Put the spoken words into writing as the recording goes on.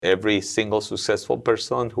Every single successful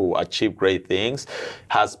person who achieved great things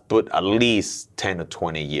has put at least 10 or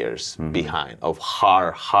 20 years behind of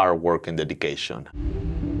hard work and dedication.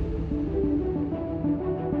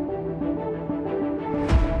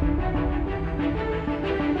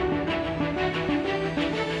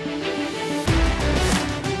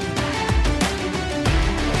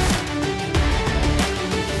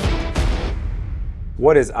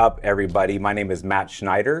 What is up, everybody? My name is Matt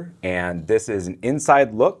Schneider, and this is an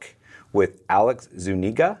inside look with Alex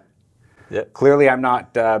Zuniga. Yep. Clearly, I'm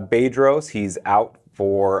not Bedros. He's out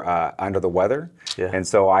for under the weather. Yeah. And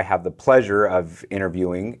so I have the pleasure of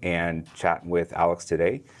interviewing and chatting with Alex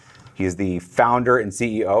today. He's the founder and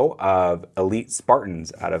CEO of Elite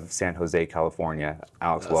Spartans out of San Jose, California.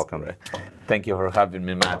 Alex, welcome. Great. Thank you for having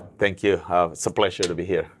me, Matt. Thank you. It's a pleasure to be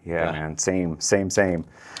here. Yeah, man. Same.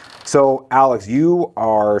 So, Alex, you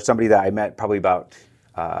are somebody that I met probably about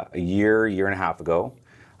a year and a half ago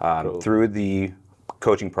through the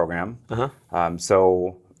coaching program.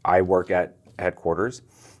 So I work at headquarters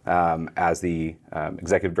as the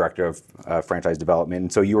executive director of franchise development.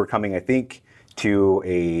 And so you were coming, I think, to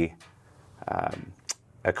a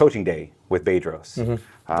coaching day with Bedros.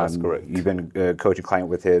 That's correct. You've been a coaching client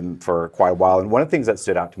with him for quite a while. And one of the things that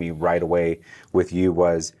stood out to me right away with you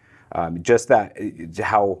was just that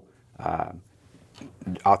how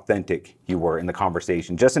authentic you were in the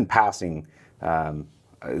conversation. Just in passing,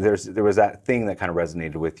 there was that thing that kind of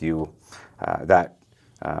resonated with you that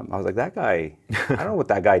I was like, that guy, I don't know what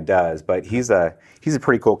that guy does, but he's a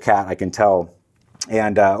pretty cool cat, I can tell.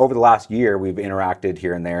 And over the last year, we've interacted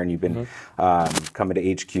here and there, and you've been coming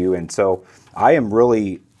to HQ. And so I am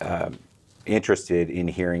really interested in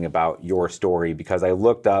hearing about your story, because I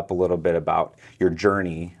looked up a little bit about your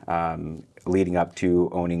journey leading up to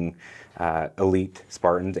owning Elite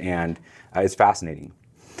Spartans, and it's fascinating.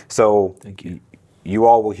 So Thank you. You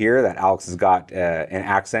all will hear that Alex has got an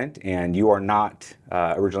accent, and you are not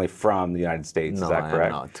originally from the United States, No, is that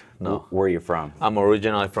correct? I am not. No. Where are you from? I'm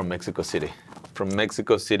originally from Mexico City. From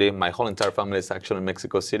Mexico City. My whole entire family is actually in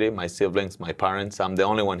Mexico City. My siblings, my parents. I'm the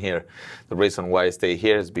only one here. The reason why I stay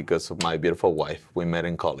here is because of my beautiful wife. We met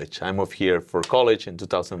in college. I moved here for college in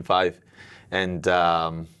 2005, and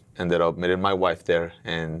ended up meeting my wife there.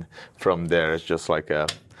 And from there, it's just like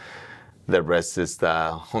the rest is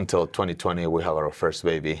until 2020, we have our first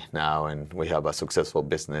baby now, and we have a successful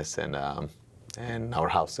business and our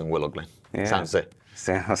house in Willow Glen, San Jose.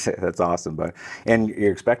 San Jose, that's awesome. And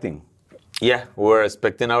you're expecting? Yeah, we're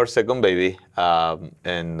expecting our second baby,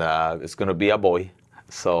 and it's going to be a boy.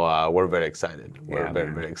 So we're very excited. We're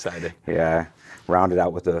very excited. Yeah, rounded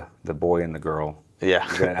out with the boy and the girl. Yeah.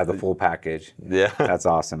 You're going to have the full package. Yeah. That's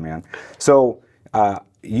awesome, man. So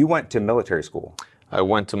you went to military school. I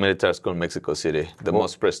went to military school in Mexico City, the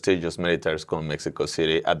most prestigious military school in Mexico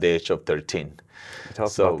City, at the age of 13. Tell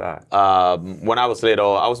us about that. When I was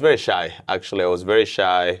little, I was very shy. Actually, I was very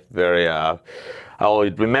shy, I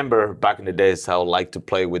would remember back in the days, I would like to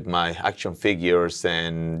play with my action figures,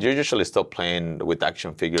 and you usually stop playing with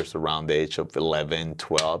action figures around the age of 11,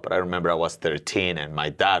 12. But I remember I was 13, and my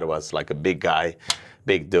dad was like a big guy,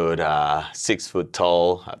 big dude, 6 foot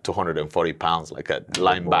tall, 240 pounds, like a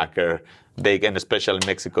linebacker. Big, and especially in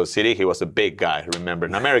Mexico City, he was a big guy. Remember,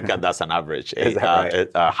 in America, that's an average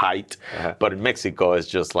height, but in Mexico, it's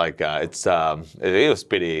just like it was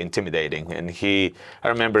pretty intimidating. And I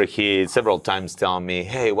remember he several times telling me,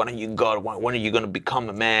 "Hey, why don't you go? When are you going to become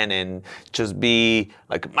a man and just be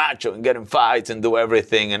like macho and get in fights and do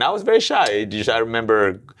everything?" And I was very shy. I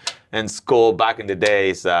remember in school back in the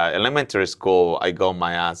days, elementary school, I got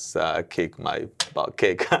my ass kicked, my butt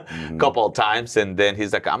kick a couple of times, and then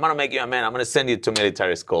he's like, "I'm gonna make you a man. I'm gonna send you to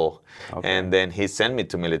military school." Okay. And then he sent me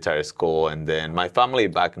to military school, and then my family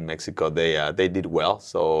back in Mexico, they did well,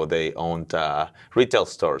 so they owned retail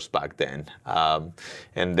stores back then,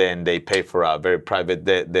 and then they paid for a very private,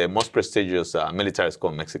 the most prestigious military school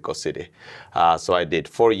in Mexico City. So I did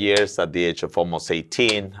 4 years. At the age of almost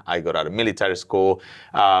 18, I got out of military school.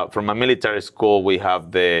 From a military school, we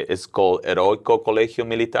have it's called Heroico Colegio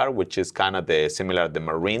Militar, which is kind of similar to the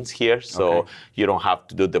Marines here. So you don't have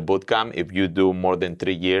to do the boot camp. If you do more than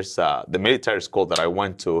 3 years, the military school that I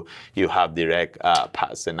went to, you have direct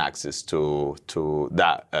pass and access to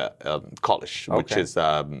that college, which is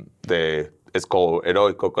it's called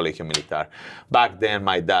Heroico Colegio Militar. Back then,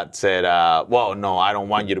 my dad said, well, no, I don't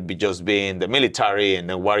want you to be just be in the military, and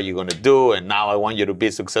then what are you going to do? And now I want you to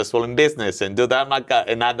be successful in business and do that.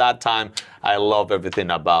 And at that time, I love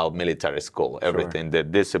everything about military school, everything, the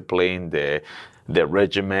discipline, the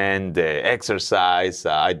regimen, the exercise.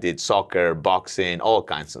 I did soccer, boxing, all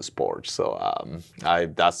kinds of sports. So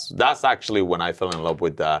that's actually when I fell in love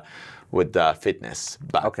with fitness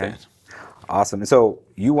back then. Awesome. And so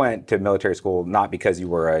you went to military school not because you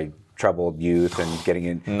were a troubled youth and getting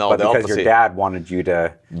in, No, but the because opposite. your dad wanted you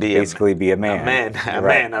to basically be a man. A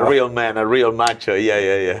real man, a real macho.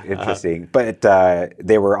 Yeah. Interesting. But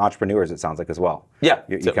they were entrepreneurs, it sounds like, as well. Yeah,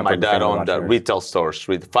 You so come my from a dad family of owned retail stores,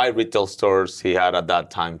 5 retail stores. He had at that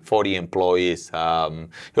time 40 employees.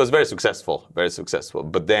 He was very successful.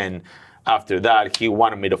 But then after that, he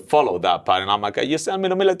wanted me to follow that path. And I'm like, you sent me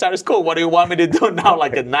to military school. What do you want me to do now?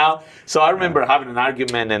 Now? So I remember having an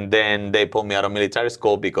argument, and then they pulled me out of military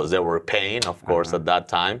school because they were paying, of course, at that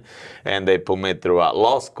time. And they put me through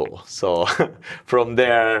law school. So from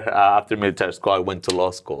there, after military school, I went to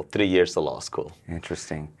law school, 3 years of law school.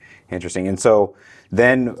 Interesting. And so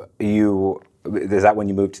then is that when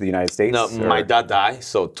you moved to the United States? No, my dad died.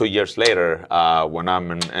 So 2 years later, when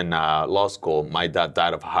I'm in law school, my dad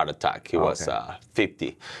died of a heart attack. He was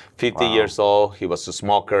 50 years old. He was a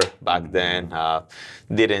smoker back then.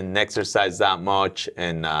 Didn't exercise that much,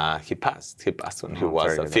 and he passed. He passed when he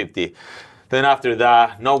was 50. Then after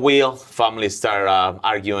that, no will. Family started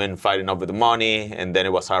arguing, fighting over the money, and then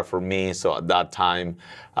it was hard for me. So at that time,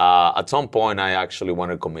 at some point, I actually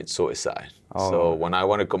wanted to commit suicide. So when I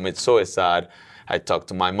wanted to commit suicide, I talked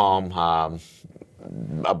to my mom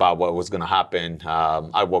about what was going to happen.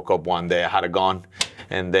 I woke up one day, I had a gun,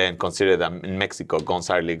 and then considered that in Mexico, guns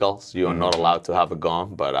are illegal. So you are not allowed to have a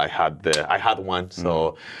gun, but I had one.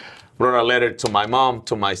 So wrote a letter to my mom,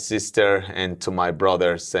 to my sister, and to my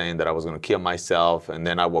brother saying that I was going to kill myself. And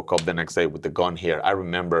then I woke up the next day with the gun here. I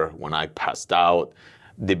remember when I passed out,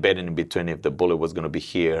 debating in between if the bullet was going to be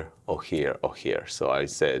here or here or here. So I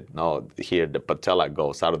said, no, here, the patella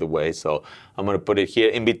goes out of the way. So I'm going to put it here.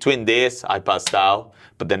 In between this, I passed out.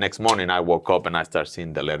 But the next morning, I woke up and I started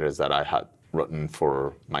seeing the letters that I had written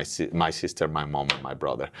for my sister, my mom, and my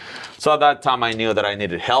brother. So at that time, I knew that I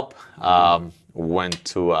needed help. Went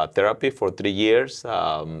to therapy for 3 years.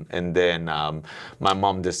 And then my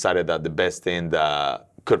mom decided that the best thing that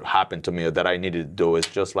could happen to me or that I needed to do is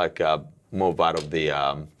just like move out of the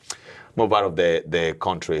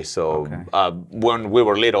country. So when we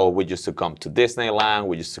were little, we used to come to Disneyland.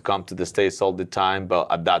 We used to come to the States all the time. But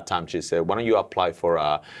at that time, she said, why don't you apply for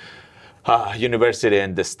a university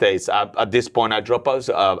in the States? At this point, I dropped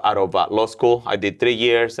out of law school. I did 3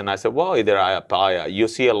 years, and I said, well, either I apply at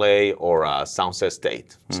UCLA or Sunset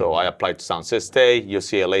State. So I applied to Sunset State.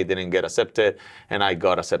 UCLA didn't get accepted, and I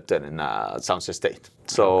got accepted in Sunset State.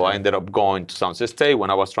 So I ended up going to Sunset State when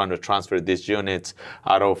I was trying to transfer these units.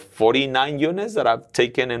 Out of 49 units that I've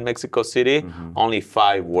taken in Mexico City, only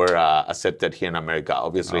 5 were accepted here in America.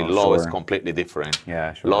 Obviously, law is completely different.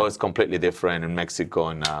 Yeah, sure. Law is completely different in Mexico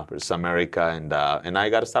and versus America, and I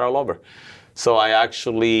got to start all over. So I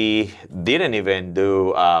actually didn't even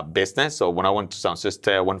do business. So when I went to Sunset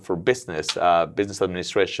State, I went for business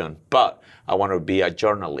administration, but I wanted to be a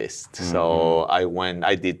journalist. So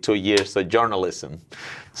I did 2 years of journalism.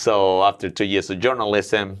 So after 2 years of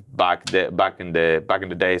journalism, back in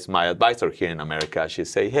the days, my advisor here in America, she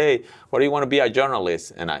said, hey, what do you want to be a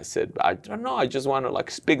journalist? And I said, I don't know, I just want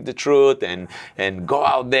to speak the truth and go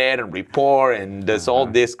out there and report and there's all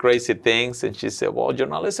these crazy things. And she said, well,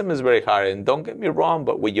 journalism is very hard, and don't get me wrong,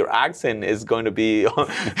 but with your accent it's going to be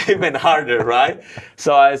even harder, right?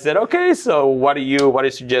 So I said, okay, so what do you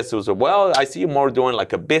suggest? She said, well, I see you more doing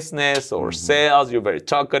like a business or sales, you're very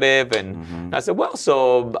talkative. And I said, well,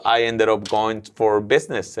 so I ended up going for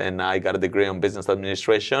business, and I got a degree in business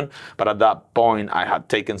administration. But at that point, I had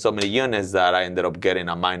taken so many units that I ended up getting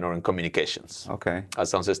a minor in communications. At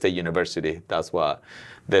Sunset State University. That's what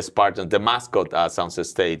the Spartans, the mascot at Sunset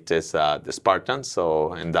State is the Spartans.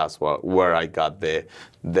 So, and that's where I got the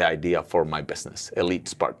idea for my business, Elite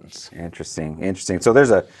Spartans. Interesting. So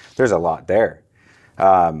there's a lot there.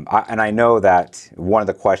 And I know that one of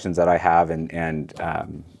the questions that I have and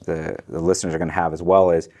the listeners are going to have as well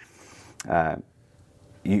is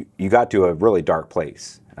you got to a really dark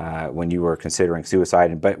place when you were considering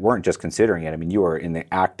suicide, but weren't just considering it. I mean, you were in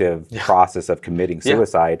the active process of committing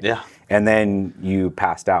suicide, and then you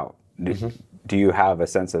passed out. Do you have a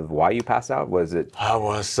sense of why you passed out? Was it? I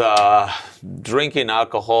was drinking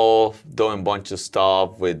alcohol, doing a bunch of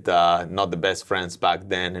stuff with not the best friends back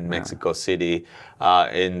then in Mexico City.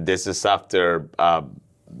 And this is after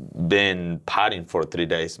been partying for 3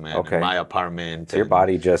 days, man, in my apartment. So your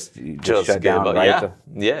body just shut down, right?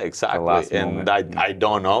 Yeah, exactly. And I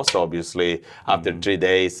don't know. So obviously, after 3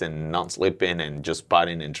 days and not sleeping and just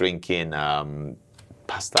partying and drinking,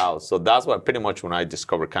 passed out. So that's why pretty much when I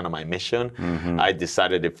discovered kind of my mission, I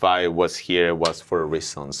decided if I was here, it was for a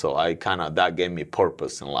reason. So that gave me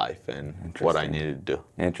purpose in life and what I needed to do.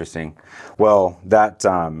 Interesting. Well, that,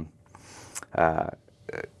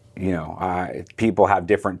 people have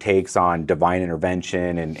different takes on divine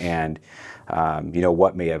intervention and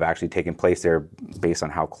what may have actually taken place there based on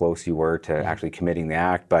how close you were to actually committing the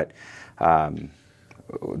act. But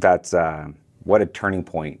that's what a turning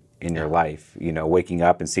point in your life, waking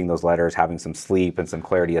up and seeing those letters, having some sleep and some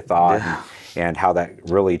clarity of thought, and how that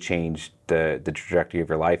really changed the trajectory of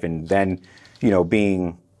your life. And then,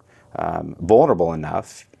 being vulnerable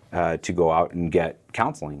enough to go out and get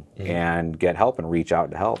counseling and get help and reach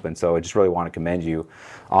out to help. And so I just really want to commend you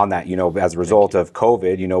on that. As a result of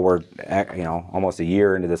COVID, we're almost a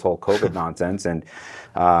year into this whole COVID nonsense, and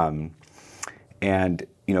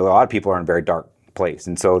a lot of people are in a very dark place.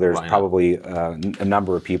 And so there's probably a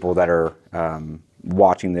number of people that are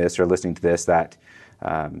watching this or listening to this that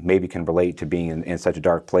maybe can relate to being in such a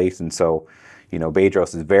dark place. And so,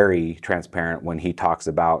 Bedros is very transparent when he talks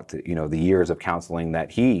about, the years of counseling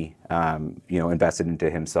that he, invested into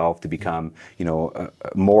himself to become,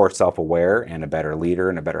 more self-aware and a better leader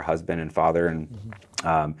and a better husband and father. And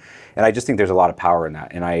I just think there's a lot of power in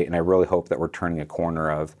that. And I really hope that we're turning a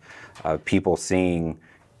corner of people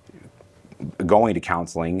going to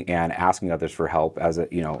counseling and asking others for help as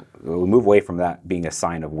we move away from that being a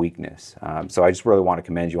sign of weakness. So I just really want to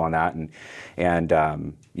commend you on that. And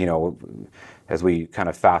as we kind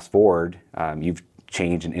of fast forward, you've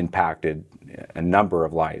changed and impacted a number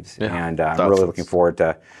of lives. And I'm really looking forward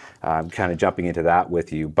to kind of jumping into that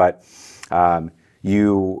with you. But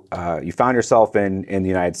you found yourself in the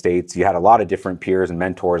United States. You had a lot of different peers and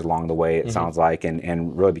mentors along the way, it sounds like,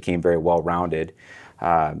 and really became very well-rounded.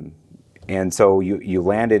 And so you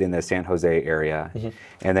landed in the San Jose area,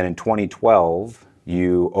 and then in 2012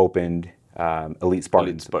 you opened Elite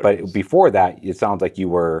Spartans. But before that, it sounds like you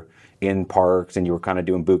were in parks and you were kind of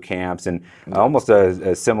doing boot camps and almost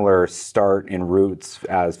a similar start in roots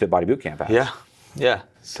as Fit Body Boot Camp has. Yeah.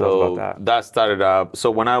 So that started up. So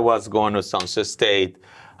when I was going to San Jose State,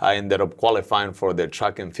 I ended up qualifying for the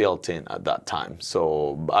track and field team at that time.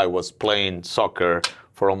 So I was playing soccer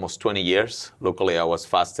for almost 20 years. Luckily, I was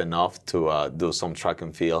fast enough to do some track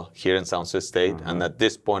and field here in San Jose State. And at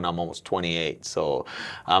this point, I'm almost 28, so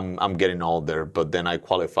I'm getting older. But then I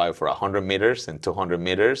qualified for 100 meters and 200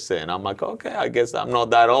 meters, and I'm like, okay, I guess I'm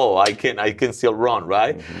not that old. I can still run,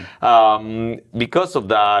 right? Because of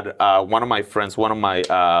that, one of my friends, one of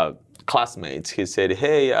my classmates, he said,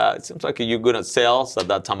 hey, it seems like you're good at sales. At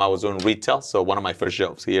that time, I was doing retail. So one of my first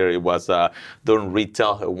jobs here, it was doing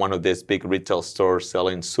retail at one of these big retail stores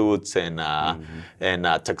selling suits and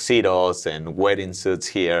tuxedos and wedding suits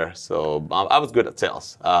here. So I was good at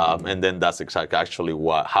sales. And then that's exactly actually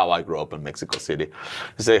how I grew up in Mexico City.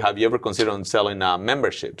 He said, have you ever considered selling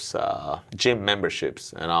memberships, gym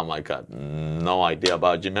memberships? And I'm like, no idea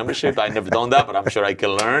about gym membership. I never done that, but I'm sure I can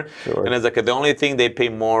learn. And it's like the only thing they pay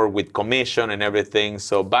more with commission and everything.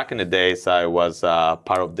 So back in the days, I was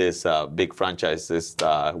part of this big franchise.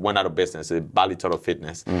 Went out of business, Bali Total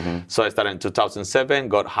Fitness. So I started in 2007,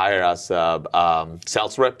 got hired as a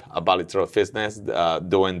sales rep at Bali Total Fitness,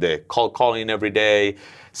 doing the cold calling every day,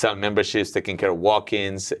 selling memberships, taking care of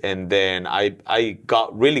walk-ins, and then I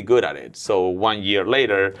got really good at it. So 1 year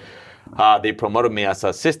later, they promoted me as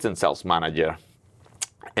assistant sales manager.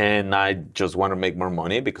 And I just want to make more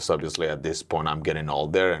money because obviously at this point I'm getting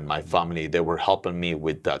older and my family, they were helping me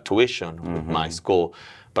with tuition with my school,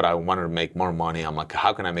 but I wanted to make more money. I'm like,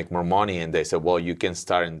 how can I make more money? And they said, well, you can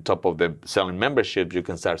start on top of the selling memberships, you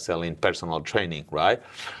can start selling personal training, right?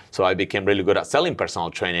 So I became really good at selling personal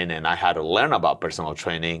training and I had to learn about personal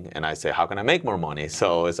training. And I say, how can I make more money?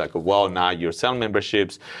 So it's like, well, now you're selling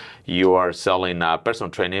memberships, you are selling personal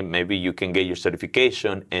training, maybe you can get your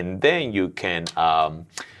certification and then you can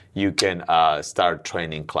start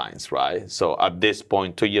training clients, right? So at this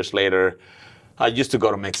point, 2 years later, I used to go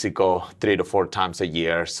to Mexico 3 to 4 times a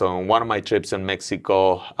year. So on one of my trips in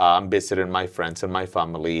Mexico, I'm visiting my friends and my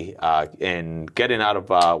family and getting out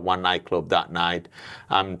of one nightclub that night.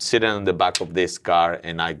 I'm sitting in the back of this car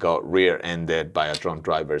and I got rear-ended by a drunk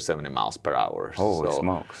driver 70 miles per hour. Holy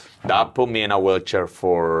smokes. That put me in a wheelchair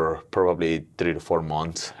for probably 3 to 4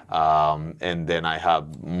 months. And then I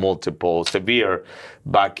have multiple severe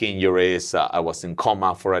back injuries. I was in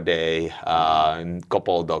coma for a day. And a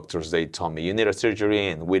couple of doctors, they told me, you need a surgery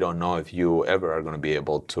and we don't know if you ever are going to be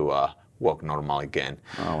able to walk normal again.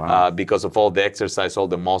 Oh, wow. Because of all the exercise, all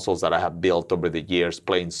the muscles that I have built over the years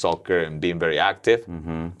playing soccer and being very active.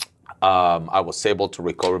 I was able to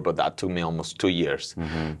recover, but that took me almost 2 years.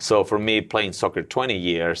 So for me, playing soccer 20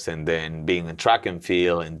 years and then being in track and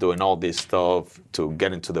field and doing all this stuff to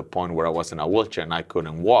getting to the point where I was in a wheelchair and I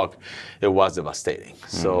couldn't walk, it was devastating.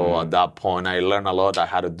 So at that point, I learned a lot. I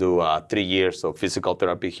had to do 3 years of physical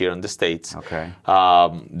therapy here in the States. Okay.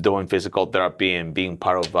 Doing physical therapy and being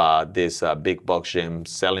part of this big box gym,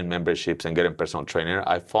 selling memberships and getting personal trainer.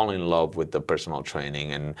 I fall in love with the personal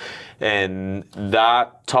training, and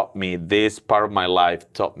that taught me, this part of my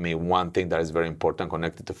life taught me one thing that is very important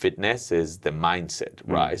connected to fitness is the mindset,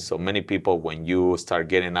 right? So many people, when you start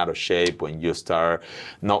getting out of shape, when you start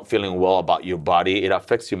not feeling well about your body, it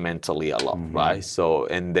affects you mentally a lot, right? So,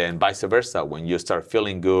 and then vice versa, when you start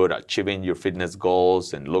feeling good, achieving your fitness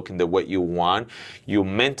goals and looking the way you want, you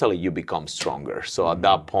mentally, you become stronger. So at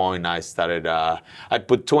that point, I started, I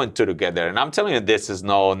put 2 and 2 together. And I'm telling you, this is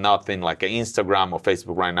nothing like an Instagram or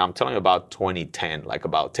Facebook right now. I'm telling you about 2010, like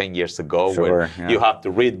about 10 years ago, Sure, when you have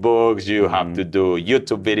to read books, you have to do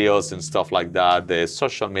YouTube videos and stuff like that. The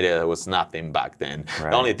social media was nothing back then.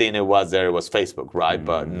 Right. The only thing it was there was Facebook, right?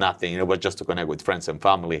 But nothing. It was just to connect with friends and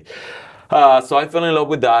family. So I fell in love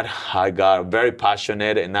with that. I got very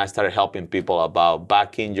passionate and I started helping people about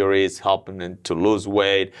back injuries, helping them to lose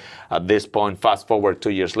weight. At this point, fast forward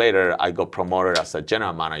 2 years later, I got promoted as a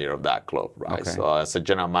general manager of that club, right? Okay. So as a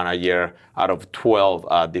general manager out of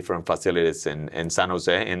 12 different facilities in San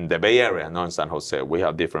Jose, in the Bay Area, not in San Jose. We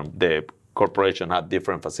have the corporation had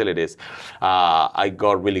different facilities. I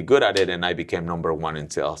got really good at it and I became number 1 in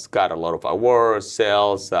sales. Got a lot of awards,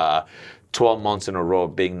 sales, 12 months in a row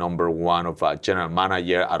of being number 1 of a general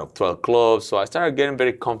manager out of 12 clubs. So I started getting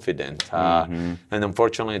very confident. And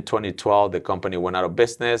unfortunately, in 2012, the company went out of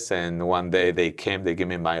business. And one day they gave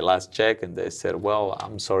me my last check and they said, well,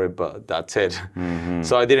 I'm sorry, but that's it.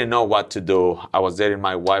 So I didn't know what to do. I was dating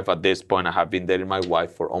my wife at this point. I have been dating my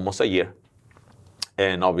wife for almost a year.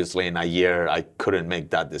 And obviously in a year, I couldn't make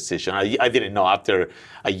that decision. I didn't know. After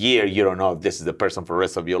a year, you don't know if this is the person for the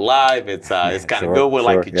rest of your life. It's kind of good. We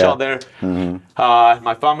like each other.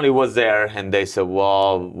 My family was there and they said,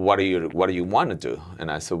 well, what do you want to do? And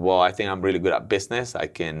I said, well, I think I'm really good at business. I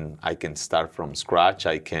can start from scratch.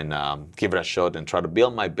 I can give it a shot and try to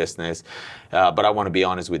build my business. But I want to be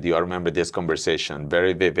honest with you. I remember this conversation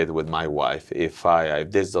very vivid with my wife. If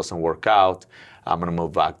this doesn't work out, I'm going to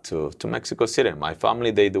move back to Mexico City. My family,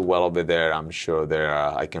 they do well over there. I'm sure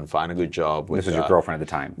I can find a good job. This is your girlfriend at the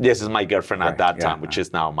time? This is my girlfriend at that time, which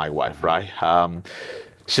is now my wife, right?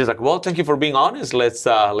 She's like, well, thank you for being honest. Let's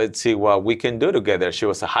see what we can do together. She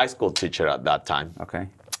was a high school teacher at that time. Okay.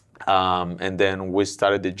 And then we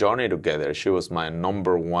started the journey together. She was my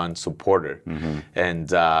number 1 supporter.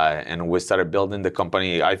 And we started building the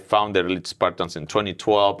company. I founded Elite Spartans in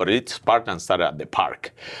 2012, but Elite Spartans started at the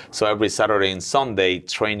park. So every Saturday and Sunday,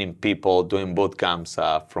 training people, doing boot camps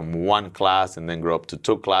from 1 class and then grow up to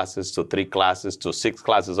 2 classes, to 3 classes, to 6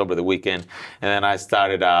 classes over the weekend. And then I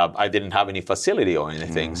started, I didn't have any facility or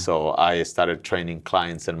anything. So I started training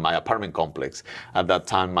clients in my apartment complex. At that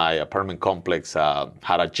time, my apartment complex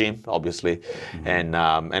had a gym, obviously, and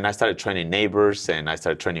I started training neighbors and I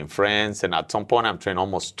started training friends, and at some point I'm training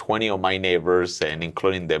almost 20 of my neighbors, and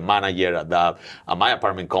including the manager at my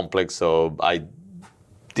apartment complex, so I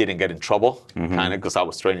didn't get in trouble, kind of, because I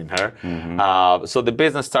was training her. So the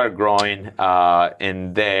business started growing,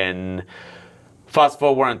 and then fast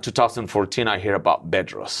forward in 2014, I hear about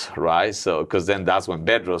Bedros, right? So, because then that's when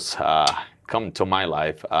Bedros come to my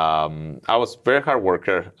life. I was a very hard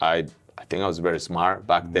worker. I think I was very smart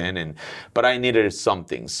back then, but I needed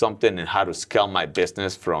something in how to scale my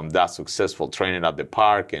business from that successful training at the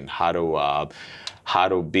park, and how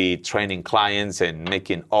to be training clients and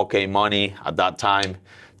making okay money at that time,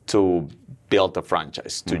 to build a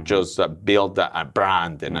franchise, to just build a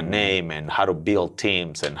brand and a name, and how to build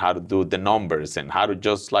teams and how to do the numbers and how to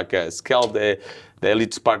just scale the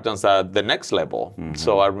Elite Spartans at the next level.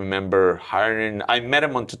 So I remember hiring, I met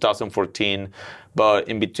him in 2014, but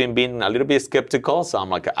in between being a little bit skeptical, so I'm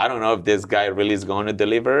like, I don't know if this guy really is going to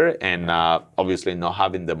deliver, and obviously not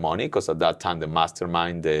having the money, because at that time the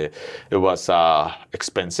mastermind, it was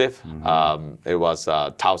expensive. It was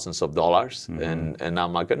thousands of dollars, and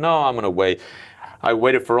I'm like, no, I'm going to wait. I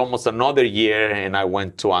waited for almost another year, and I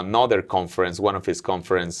went to another conference, one of his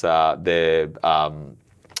conference, the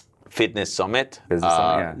Fitness Summit. Business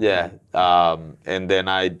Summit, yeah. And then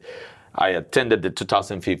I attended the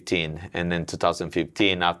 2015, and then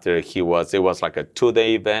 2015 after it was like a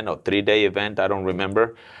 2-day event or 3-day event, I don't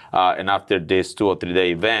remember. And after this 2 or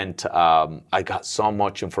 3-day event, I got so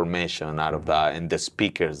much information out of that, and the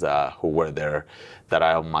speakers who were there, that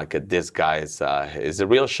I'm like, this guy is a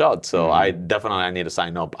real shot. So I need to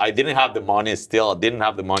sign up. I didn't have the money still. I didn't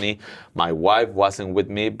have the money. My wife wasn't with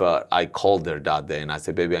me, but I called her that day and I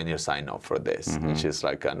said, baby, I need to sign up for this. And she's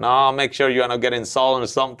like, no, make sure you're not getting stolen or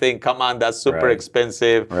something. Come on, that's super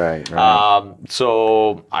expensive. Right.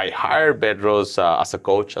 So I hired Bedros as a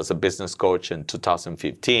coach, as a business coach in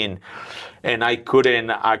 2015. And I couldn't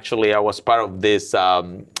actually, I was part of this,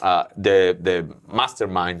 the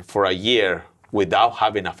mastermind for a year without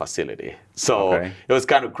having a facility. So it was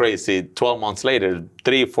kind of crazy. 12 months later,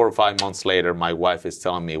 3, 4, 5 months later, my wife is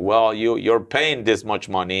telling me, well, you're paying this much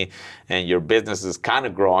money and your business is kind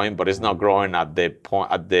of growing, but it's not growing at the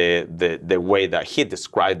point, at the way that he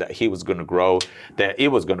described that he was going to grow, that it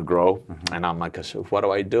was going to grow. And I'm like, what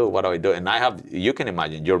do I do? What do I do? And you can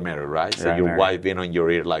imagine, you're married, right? So your wife being on your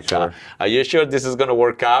ear like, are you sure this is going to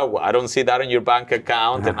work out? I don't see that in your bank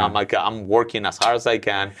account. And I'm like, I'm working as hard as I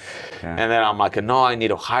can. And then I'm like, no, I need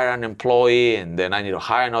to hire an employee, and then I need to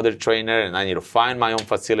hire another trainer, and I need to find my own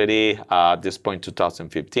facility. At this point,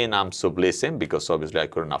 2015, I'm subleasing because obviously I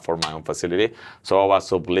couldn't afford my own facility. So I was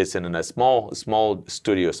subleasing in a small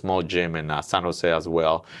studio, small gym in San Jose as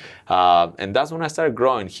well. And that's when I started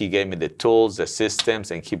growing. He gave me the tools, the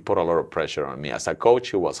systems, and he put a lot of pressure on me. As a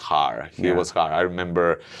coach, he was hard. He was hard. I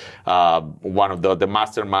remember one of the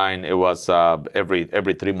mastermind, it was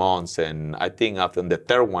every 3 months. And I think after the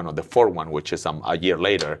third one or the fourth one, which is a year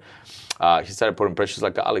later, he started putting pressure. He's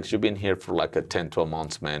like, Alex, you've been here for like 10, 12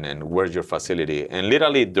 months, man, and where's your facility? And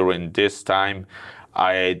literally during this time,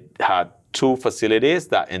 I had 2 facilities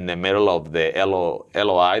that in the middle of the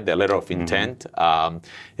LOI, the letter of intent,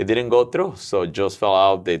 it didn't go through. So it just fell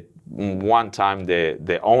out. One time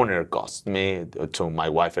the owner cost me to my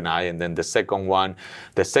wife and I, and then the second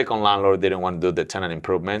landlord didn't want to do the tenant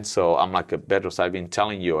improvement. So I'm like, Bedros, I've been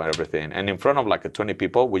telling you everything. And in front of like 20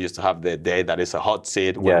 people, we used to have the day that is a hot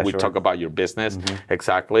seat when we talk about your business.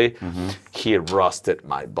 Exactly. He rusted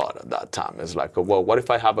my butt at that time. It's like, well, what if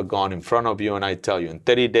I have a gun in front of you and I tell you in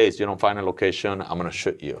 30 days you don't find a location, I'm going to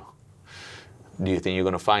shoot you. Do you think you're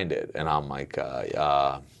going to find it? And I'm like,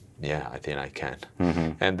 yeah, I think I can.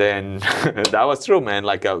 And then that was true, man.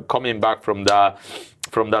 Like coming back from that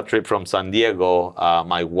trip from San Diego,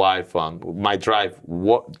 my wife, my drive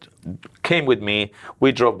came with me.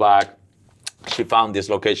 We drove back. She found this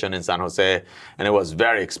location in San Jose, and it was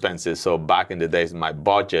very expensive. So back in the days, my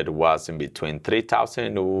budget was in between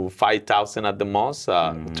 $3,000 to $5,000 at the most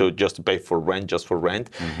to just pay for rent, just for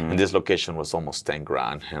rent. And this location was almost 10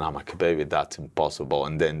 grand. And I'm like, baby, that's impossible.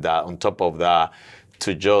 And then that, on top of that,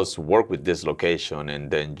 to just work with this location and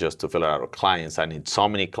then just to fill out our clients. I need so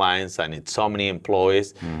many clients. I need so many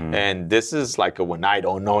employees. And this is like when I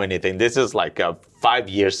don't know anything. This is like 5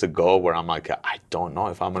 years ago where I'm like, I don't know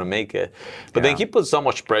if I'm going to make it. But then he put so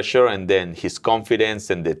much pressure, and then his confidence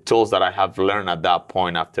and the tools that I have learned at that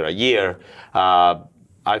point after a year,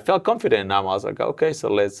 I felt confident. And I was like, okay, so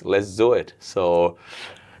let's do it. So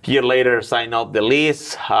year later, sign up the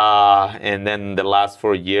lease, and then the last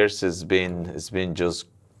 4 years has been just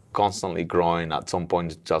constantly growing. At some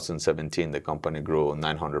point in 2017, the company grew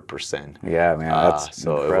 900%. Yeah, man, that's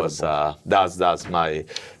so incredible. It was that's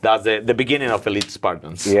the beginning of Elite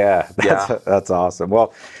Spartans. Yeah, that's awesome.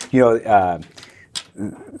 Well,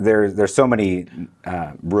 there's so many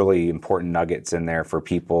really important nuggets in there for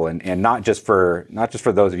people, and not just for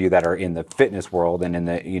those of you that are in the fitness world and in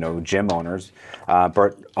the gym owners,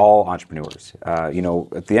 but all entrepreneurs. At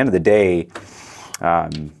the end of the day,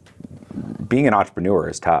 being an entrepreneur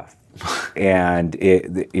is tough, and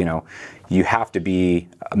you have to be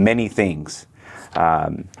many things,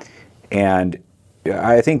 and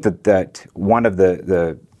I think that one of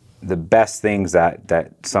the best things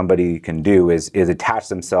that somebody can do is attach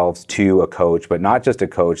themselves to a coach, but not just a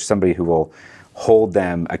coach, somebody who will hold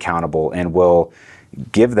them accountable and will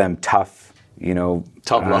give them tough love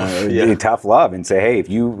and say, hey, if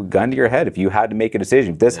you gun to your head, if you had to make a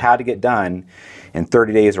decision, if this had to get done in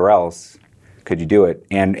 30 days or else, could you do it?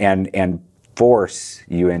 And force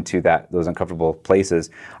you into those uncomfortable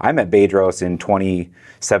places. I met Bedros in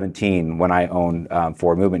 2017 when I owned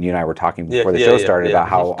Forward Movement. You and I were talking before the show started about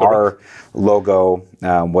how our logo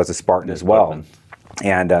was a Spartan as well.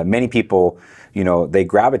 And many people, they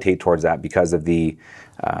gravitate towards that because of the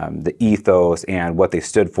ethos and what they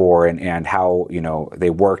stood for, and how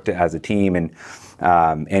they worked as a team, and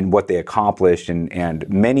what they accomplished, and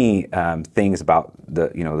many things about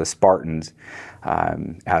the Spartans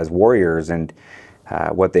as warriors, and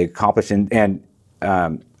what they accomplished. And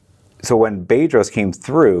so when Bedros came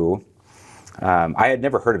through, I had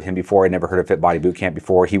never heard of him before. I'd never heard of Fit Body Bootcamp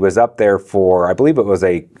before. He was up there for, I believe it was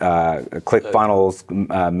a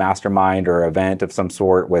ClickFunnels mastermind or event of some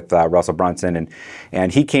sort with Russell Brunson,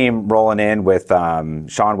 and he came rolling in with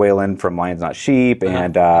Sean Whalen from Lions Not Sheep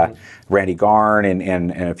and Randy Garn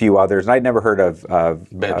and a few others. And I'd never heard of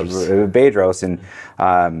Bedros,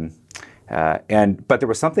 but there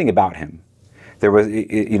was something about him. There was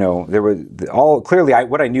clearly.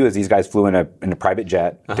 What I knew is these guys flew in a private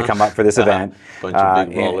jet to come up for this event. Bunch of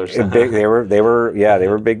big ballers. They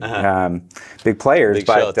were big, big players. Big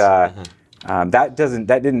but that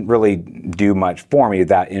didn't really do much for me.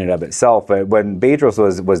 That in and of itself. But when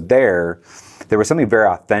Bedros was there was something very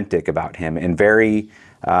authentic about him and very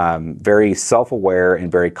self-aware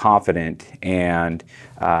and very confident and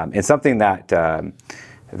something that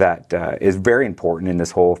is very important in this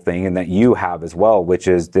whole thing, and that you have as well, which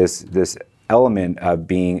is this element of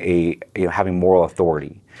being having moral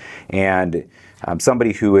authority, and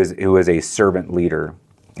somebody who is a servant leader,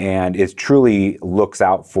 and is truly looks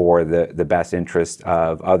out for the best interest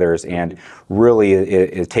of others, and really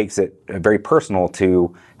it takes it very personal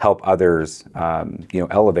to help others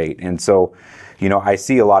elevate. And so I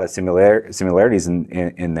see a lot of similarities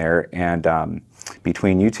in there and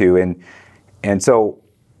between you two, and so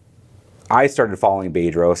I started following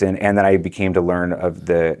Bedros, and then I became to learn of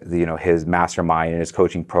his mastermind and his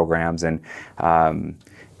coaching programs, and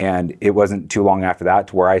it wasn't too long after that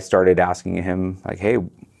to where I started asking him, like, hey,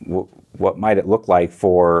 what might it look like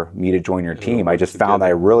for me to join your team? I just found that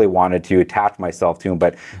I really wanted to attach myself to him,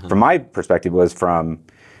 but from my perspective, it was from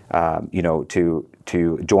to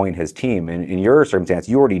join his team. And in your circumstance,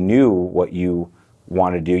 you already knew what you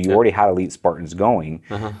want to do. You already had Elite Spartans going.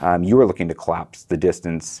 You were looking to collapse the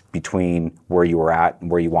distance between where you were at and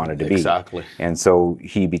where you wanted to be. Exactly. And so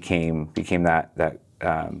he became that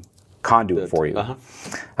conduit for you.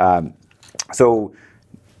 So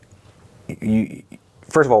you,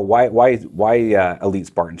 first of all, why Elite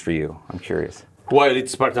Spartans for you? I'm curious. Well, Elite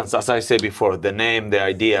Spartans, as I said before, the name, the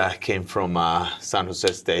idea came from San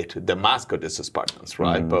Jose State. The mascot is the Spartans,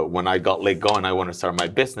 right? But when I got let go and I wanted to start my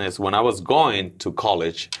business, when I was going to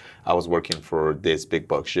college, I was working for this big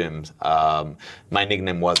box gym. My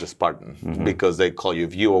nickname was the Spartan because they call you,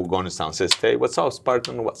 if you are going to San Jose State, what's up,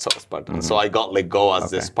 Spartan? What's up, Spartan? So I got let go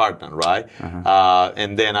as the Spartan, right?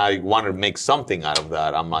 And then I wanted to make something out of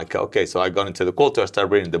that. I'm like, okay, so I got into the culture. I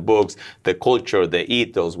started reading the books, the culture, the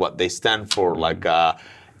ethos, what they stand for, like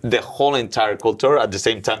the whole entire culture. At the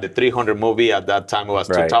same time, the 300 movie at that time was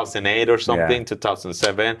 2008 or something,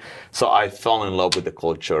 2007. So I fell in love with the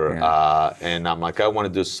culture, and I'm like, I want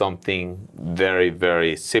to do something very,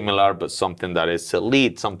 very similar, but something that is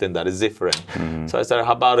elite, something that is different. So I started,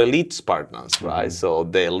 how about Elite Spartans, right? So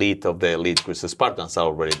the elite of the elite, because the Spartans are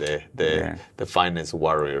already the finest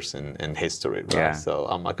warriors in history, right? So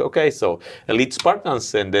I'm like, okay, so Elite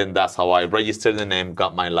Spartans, and then that's how I registered the name,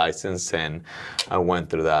 got my license, and I went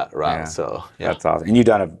through that. Right, so that's awesome, and you've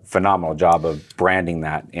done a phenomenal job of branding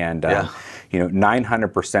that, and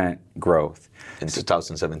 900% growth in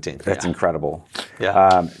 2017. That's incredible.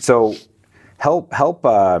 So help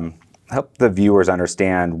the viewers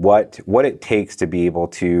understand what it takes to be able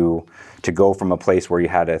to go from a place where you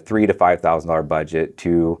had a $3,000 to $5,000 budget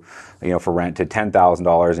to for rent to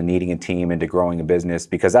 $10,000 and needing a team into growing a business,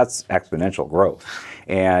 because that's exponential growth,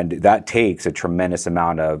 and that takes a tremendous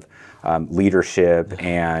amount of leadership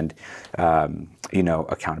and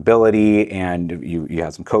accountability, and you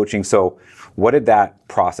had some coaching. So what did that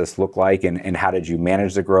process look like, and how did you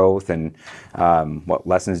manage the growth, and what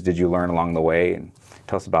lessons did you learn along the way? And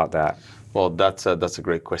tell us about that. Well, that's a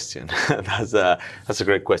great question. That's a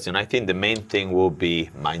great question. I think the main thing will be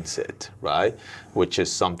mindset, right? Which is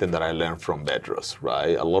something that I learned from Bedros,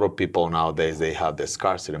 right? A lot of people nowadays, they have the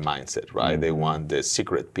scarcity mindset, right? They want the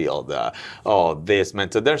secret pill, this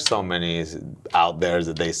mentor. There's so many out there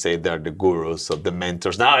that they say they're the gurus of the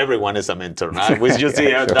mentors. Now everyone is a mentor, right? We just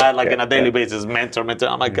see that like on a daily basis, mentor.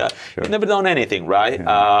 I'm like, you've never done anything,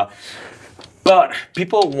 right? But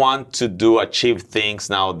people want to achieve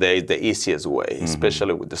things nowadays the easiest way,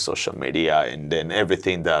 especially with the social media and then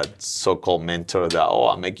everything that so-called mentor that,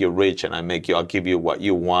 I'll make you rich and I'll give you what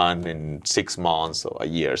you want in 6 months or a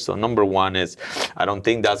year. So number one is, I don't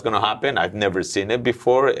think that's going to happen. I've never seen it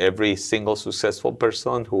before. Every single successful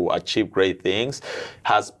person who achieved great things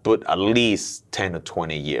has put at least 10 or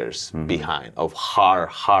 20 years behind of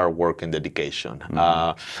hard work and dedication.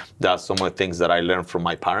 That's some of the things that I learned from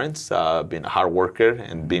my parents, being a hard worker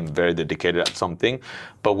and being very dedicated at something.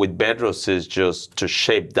 But with Bedros is just to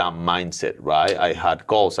shape that mindset, right? I had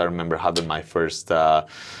goals. I remember having my first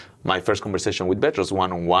conversation with Bedros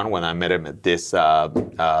one-on-one when I met him at this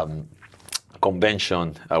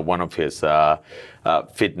convention, one of his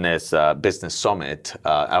fitness business summit,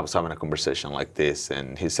 I was having a conversation like this,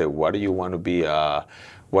 and he said, "What do you want to be?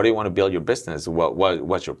 What do you want to build your business?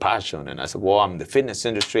 What's your passion?" And I said, "Well, I'm in the fitness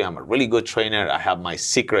industry. I'm a really good trainer. I have my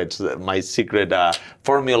secret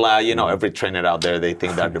formula. You know, every trainer out there, they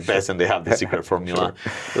think they're the best and they have the secret formula."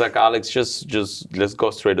 He's like, "Alex, just let's go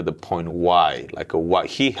straight to the point. Why? Like, why?"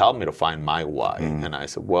 He helped me to find my why, and I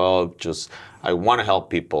said, "Well, I want to help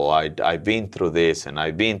people. I've been through this and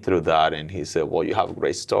I've been through that." And he said, "Well, you have a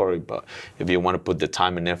great story, but if you want to put the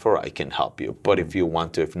time and effort, I can help you. But if you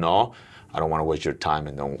want to, if no, I don't want to waste your time."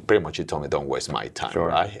 And pretty much he told me, "Don't waste my time,"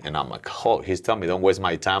 right? And I'm like, "Oh, he's telling me don't waste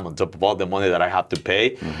my time on top of all the money that I have to pay."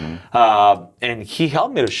 And he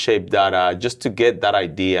helped me to shape that, just to get that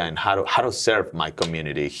idea and how to serve my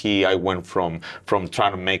community. I went from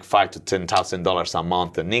trying to make $5,000 to $10,000 a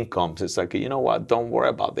month in income. So it's like, you know what? Don't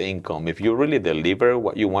worry about the income. If you really deliver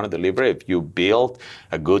what you want to deliver, if you build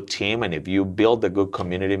a good team and if you build a good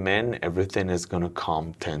community, man, everything is gonna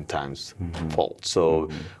come 10 times fold. So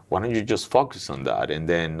why don't you just focus on that? And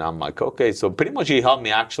then I'm like, okay. So pretty much he helped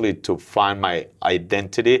me actually to find my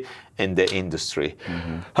identity in the industry.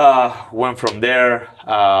 Went from there.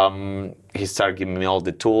 He started giving me all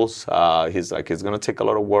the tools. He's like, it's gonna take a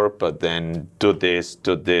lot of work, but then do this,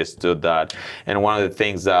 do that. And one of the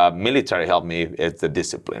things military helped me is the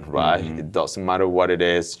discipline, right? It doesn't matter what it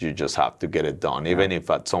is, you just have to get it done. Even if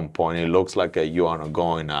at some point it looks like you are not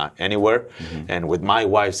going anywhere. And with my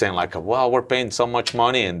wife saying like, well, we're paying so much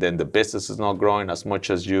money and then the business is not growing as much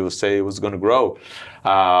as you say it was gonna grow.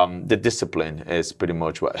 The discipline is pretty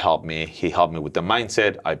much what helped me. He helped me with the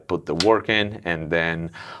mindset. I put the work in, and then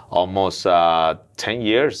almost 10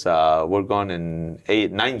 years. We're going in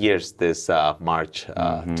 9 years this March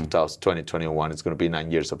 2021. It's going to be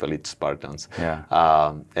 9 years of Elite Spartans.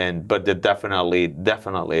 But it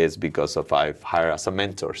definitely is because of I've hired as a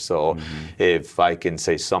mentor. So if I can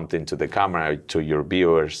say something to the camera, to your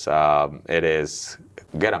viewers, it is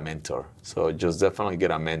get a mentor. So just definitely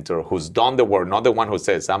get a mentor who's done the work, not the one who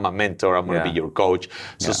says, I'm a mentor, I'm going to be your coach.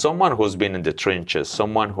 So someone who's been in the trenches,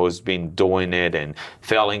 someone who's been doing it and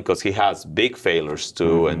failing, because he has big failures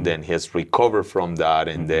too, and then he has recovered from that,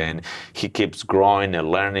 and then he keeps growing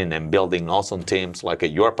and learning and building awesome teams. Like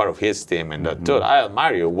you're part of his team, and dude, I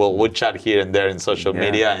admire you. We'll chat here and there in social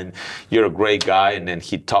media, and you're a great guy. And then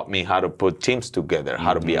he taught me how to put teams together,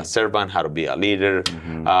 how to be a servant, how to be a leader.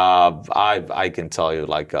 I can tell you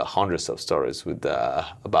like hundreds of stories with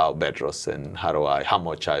about Bedros and how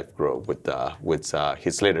much I've grown with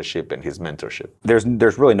his leadership and his mentorship.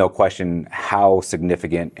 There's really no question how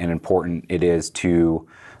significant and important it is to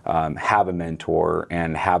have a mentor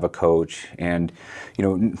and have a coach. And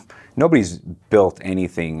nobody's built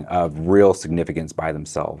anything of real significance by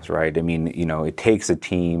themselves, right? I mean, it takes a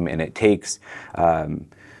team, and it takes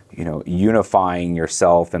unifying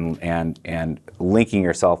yourself and linking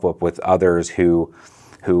yourself up with others who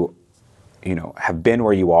have been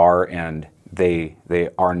where you are, and they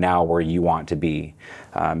are now where you want to be,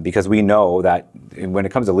 because we know that when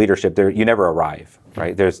it comes to leadership, you never arrive,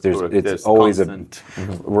 right? There's always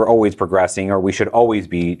we're always progressing, or we should always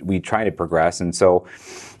be. We try to progress, and so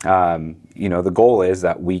the goal is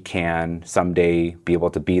that we can someday be able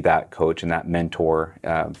to be that coach and that mentor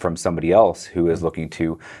from somebody else who is looking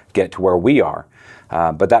to get to where we are.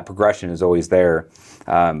 But that progression is always there.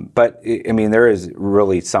 But I mean, there is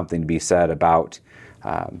really something to be said about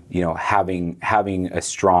having a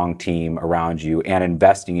strong team around you and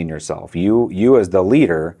investing in yourself. You as the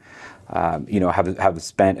leader, have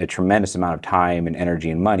spent a tremendous amount of time and energy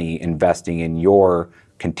and money investing in your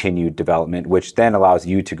continued development, which then allows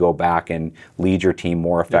you to go back and lead your team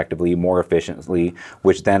more effectively, more efficiently,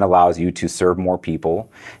 which then allows you to serve more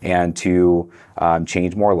people and to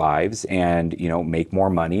change more lives and make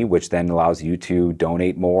more money, which then allows you to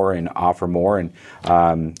donate more and offer more and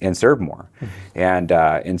serve more.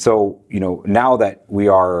 And so now that we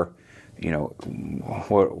are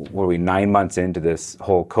what are we 9 months into this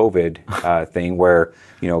whole COVID thing where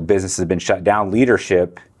business has been shut down,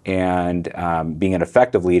 leadership and being an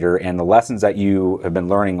effective leader, and the lessons that you have been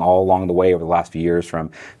learning all along the way over the last few years from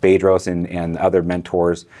Bedros and other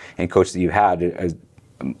mentors and coaches that you've had is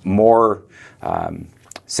more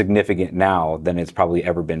significant now than it's probably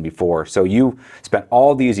ever been before. So you spent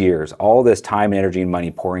all these years, all this time, energy, and money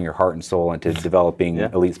pouring your heart and soul into developing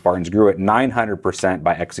Elite Spartans, grew at 900%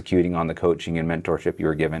 by executing on the coaching and mentorship you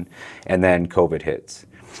were given, and then COVID hits.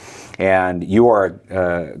 And you are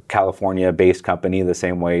a California-based company, the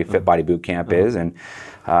same way Fit Body Bootcamp is,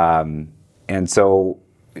 and so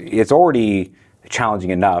it's already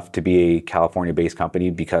challenging enough to be a California-based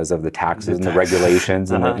company because of the taxes and the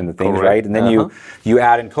regulations and, and the things, Correct. right? And then you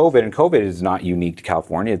add in COVID, and COVID is not unique to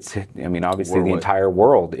California. It's, I mean, obviously the entire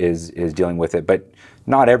world is dealing with it, but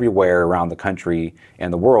not everywhere around the country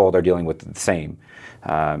and the world are dealing with it the same.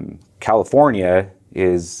 California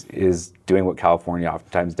is doing what California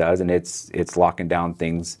oftentimes does, and it's locking down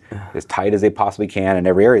things as tight as they possibly can in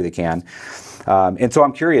every area they can. And so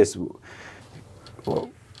I'm curious,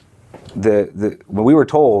 when we were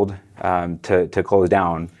told to close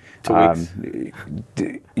down, 2 weeks.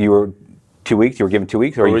 You were 2 weeks. You were given 2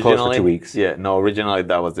 weeks, or you closed for 2 weeks? Yeah, no. Originally,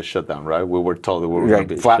 that was the shutdown, right? We were told that we were going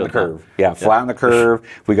to be flatten the curve. Yeah, flatten the curve.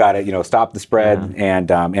 We got to stop the spread,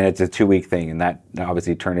 and it's a 2 week thing, and that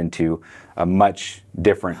obviously turned into a much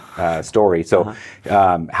different story. So,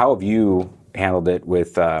 how have you handled it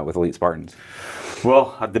with Elite Spartans?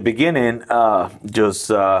 Well, at the beginning,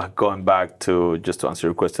 going back to answer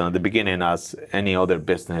your question, at the beginning, as any other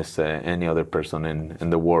business, any other person in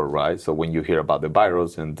the world, right? So when you hear about the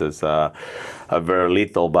virus and there's a very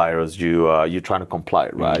lethal virus, you're trying to comply,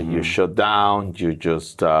 right? You shut down, you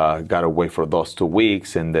just gotta wait for those 2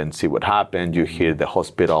 weeks and then see what happens. You hear the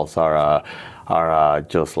hospitals are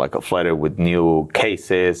just like flooded with new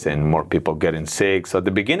cases and more people getting sick. So at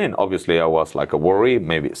the beginning, obviously, I was like a worry,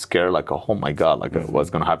 maybe scared, like, oh my God, like what's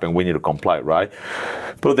going to happen? We need to comply, right?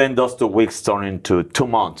 But then those 2 weeks turn into 2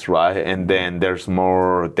 months, right? And then there's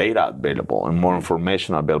more data available and more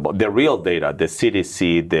information available. The real data, the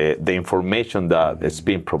CDC, the information that is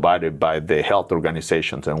being provided by the health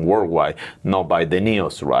organizations and worldwide, not by the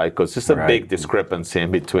news, right? Because it's a big discrepancy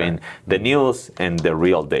in between the news and the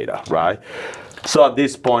real data, right? So at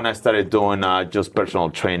this point, I started doing just personal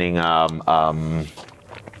training,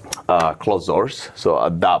 closed doors. So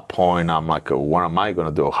at that point, I'm like, what am I going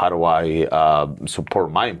to do? How do I support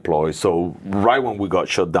my employees? So right when we got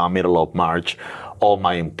shut down, middle of March, all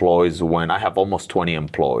my employees I have almost 20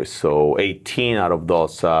 employees. So 18 out of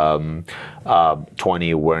those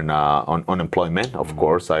 20 were on unemployment. Of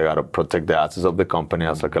course, I got to protect the assets of the company.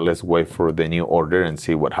 I was like, let's wait for the new order and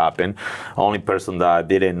see what happened. Only person that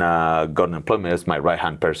didn't got unemployment is my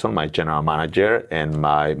right-hand person, my general manager, and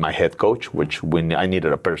my head coach, which I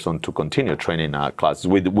needed a person to continue training classes.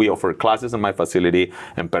 We offer classes in my facility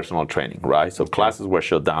and personal training, right? So classes were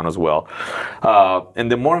shut down as well.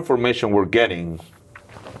 And the more information we're getting,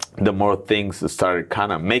 the more things started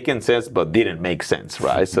kind of making sense, but didn't make sense,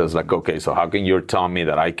 right? So it's like, okay, so how can you tell me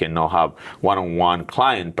that I can now have one-on-one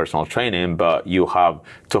client personal training, but you have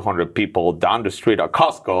 200 people down the street at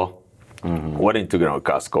Costco waiting to get on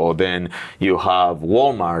Costco? Then you have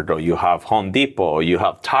Walmart, or you have Home Depot, or you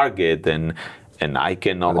have Target, and I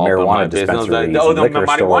cannot open my business. The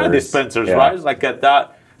marijuana dispensers, right? It's like at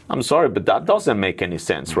that. I'm sorry, but that doesn't make any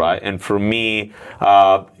sense, right? And for me,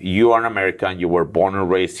 you are an American, you were born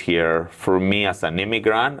and raised here. For me, as an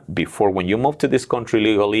immigrant, when you move to this country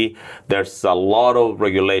legally, there's a lot of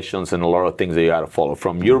regulations and a lot of things that you got to follow.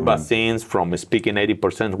 From your vaccines, from speaking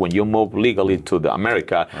 80%, when you move legally to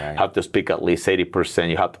America, you have to speak at least 80%.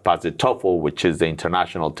 You have to pass the TOEFL, which is the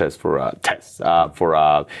international test for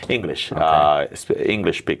English,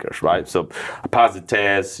 English speakers, right? So pass the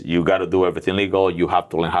test, you got to do everything legal. You have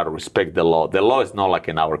to learn how to respect the law. The law is not like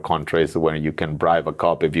in our countries where you can bribe a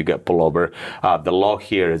cop if you get pulled over. The law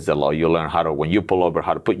here is the law. You learn when you pull over,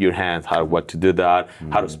 how to put your hands, what to do that,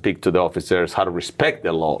 how to speak to the officers, how to respect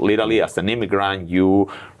the law. Literally, as an immigrant,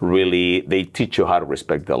 they teach you how to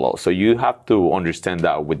respect the law. So you have to understand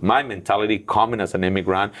that. With my mentality, coming as an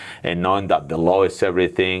immigrant and knowing that the law is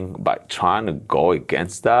everything, by trying to go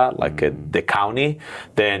against that, like the county,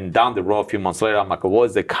 then down the road, a few months later, I'm like, what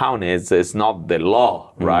is the county? It's not the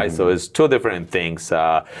law, right? So it's two different things.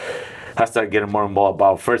 I started getting more involved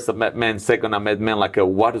about First Amendment, Second Amendment, like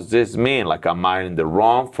what does this mean? Like, am I in the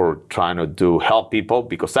wrong for trying to help people?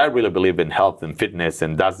 Because I really believe in health and fitness,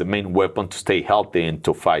 and that's the main weapon to stay healthy and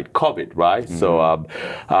to fight COVID, right? So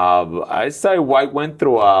I went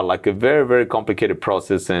through a very, very complicated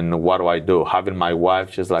process, and what do? Having my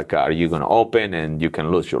wife, she's like, are you going to open? And you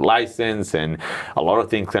can lose your license, and a lot of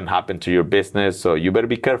things can happen to your business, so you better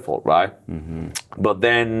be careful, right? But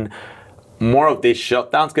then more of these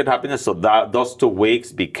shutdowns kept happening, so those 2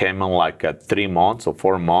 weeks became like 3 months or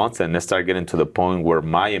 4 months, and they started getting to the point where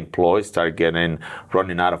my employees started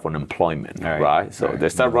running out of unemployment, right? So they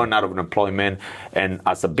start running out of unemployment, and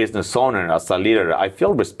as a business owner, as a leader, I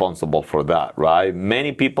feel responsible for that, right?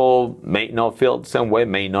 Many people may not feel the same way,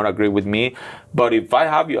 may not agree with me, but if I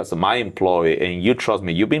have you as my employee and you trust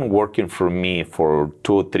me, you've been working for me for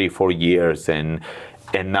 2, 3, 4 years, and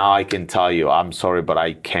And now I can tell you, I'm sorry, but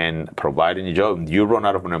I can't provide any job. You run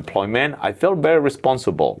out of unemployment. I felt very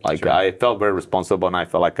responsible. Like I felt very responsible, and I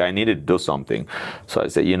felt like I needed to do something. So I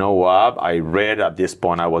said, you know what? I read at this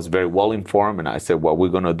point. I was very well informed, and I said, what we're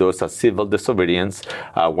gonna do is a civil disobedience.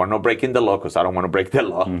 We're not breaking the law because I don't want to break the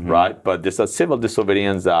law, right? But this is a civil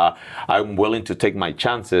disobedience. I'm willing to take my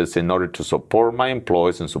chances in order to support my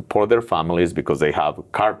employees and support their families because they have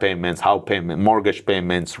car payments, house payment, mortgage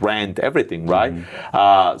payments, rent, everything, right?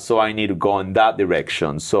 So I need to go in that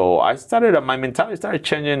direction. So I started, my mentality started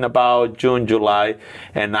changing about June, July,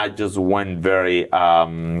 and I just went very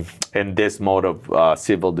in this mode of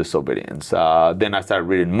civil disobedience. Then I started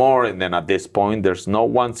reading more, and then at this point, there's no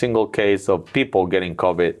one single case of people getting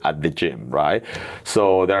COVID at the gym, right?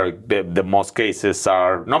 So the most cases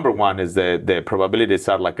are, number one is the probabilities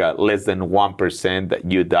are like less than 1%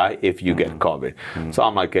 that you die if you get COVID. So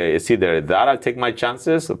I'm like, it's either that I take my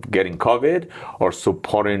chances of getting COVID or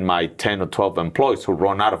supporting my 10 or 12 employees who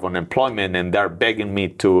run out of unemployment and they're begging me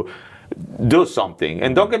to do something.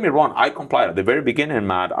 And don't get me wrong, I complied. At the very beginning,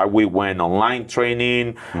 Matt, we went online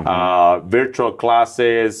training, virtual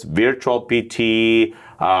classes, virtual PT.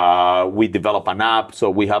 We developed an app, so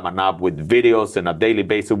we have an app with videos on a daily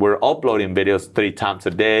basis. We're uploading videos 3 times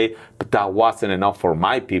a day, but that wasn't enough for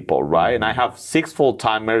my people, right? And I have 6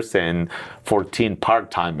 full-timers and 14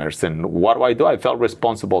 part-timers. And what do? I felt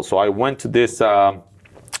responsible. So I went to this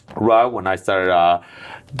route when I started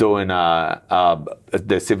doing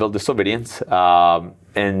the civil disobedience.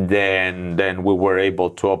 And then we were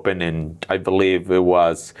able to open in, I believe it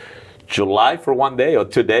was July for 1 day or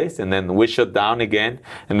 2 days, and then we shut down again,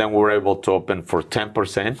 and then we were able to open for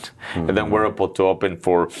 10%, and then we're able to open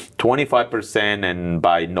for 25% and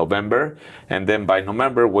by November, and then by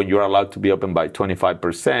November, when you're allowed to be open by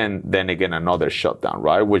 25%, then again another shutdown,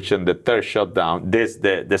 right? Which in the third shutdown,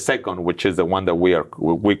 the second, which is the one that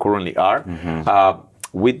we currently are.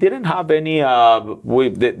 We didn't have any.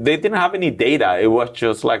 They didn't have any data. It was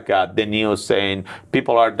just like the news saying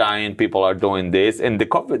people are dying, people are doing this, and the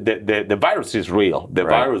COVID, the virus is real. The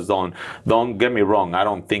virus don't get me wrong. I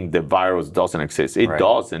don't think the virus doesn't exist. It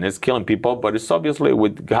does, and it's killing people. But it's obviously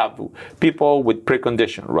have people with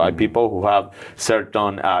precondition, right? People who have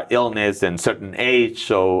certain illness and certain age.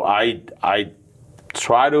 So I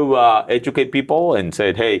try to educate people and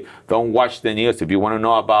say, hey, don't watch the news. If you want to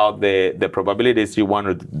know about the probabilities, you want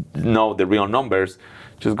to know the real numbers,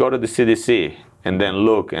 just go to the CDC and then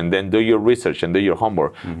look and then do your research and do your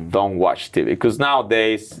homework. Don't watch TV. Because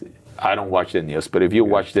nowadays, I don't watch the news, but if you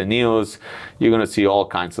watch the news, you're going to see all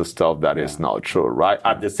kinds of stuff that is not true, right?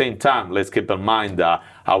 At the same time, let's keep in mind that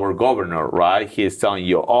our governor, right, he's telling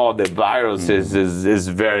you, oh, the virus is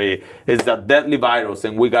a deadly virus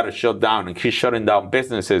and we got to shut down. And he's shutting down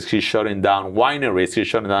businesses, he's shutting down wineries, he's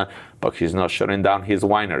shutting down, but he's not shutting down his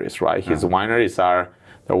wineries, right? His wineries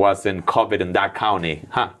there wasn't COVID in that county,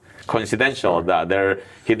 coincidental that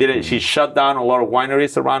he shut down a lot of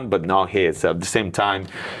wineries around, but not his. At the same time,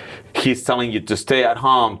 he's telling you to stay at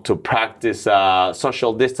home, to practice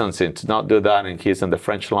social distancing, to not do that, and he's in the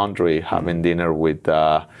French Laundry having dinner with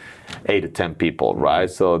 8 to 10 people, right?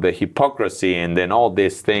 So the hypocrisy and then all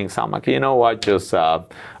these things, I'm like, you know what, just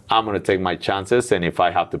I'm going to take my chances, and if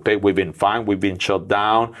I have to pay, we've been fined, we've been shut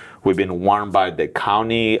down, we've been warned by the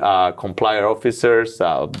county compliance officers.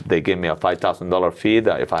 They gave me a $5,000 fee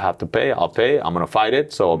that if I have to pay, I'll pay. I'm going to fight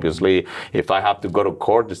it. So obviously, if I have to go to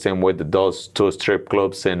court the same way that those 2 strip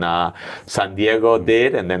clubs in San Diego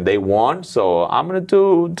did, and then they won, so I'm going to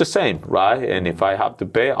do the same, right? And if I have to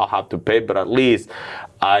pay, I'll have to pay, but at least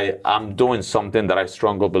I'm doing something that I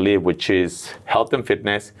strongly believe, which is health and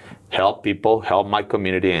fitness, help people, help my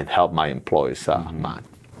community, and help my employees, man.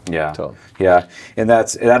 Yeah, So. yeah, and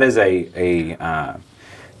that is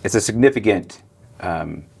it's a significant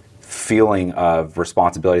feeling of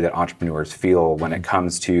responsibility that entrepreneurs feel when it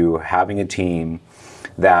comes to having a team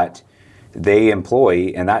that they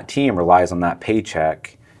employ, and that team relies on that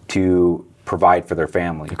paycheck to provide for their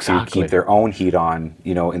family, to keep their own heat on,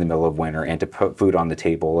 in the middle of winter, and to put food on the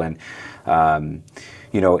table, and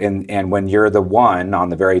and when you're the one on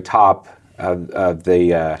the very top of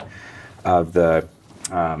the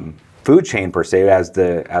food chain per se, as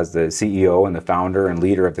the CEO and the founder and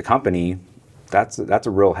leader of the company, that's a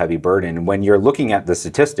real heavy burden. And when you're looking at the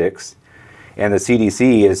statistics, and the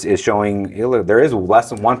CDC is showing there is less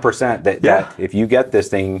than 1% that if you get this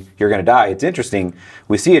thing, you're going to die. It's interesting.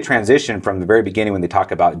 We see a transition from the very beginning when they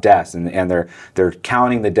talk about deaths, and they're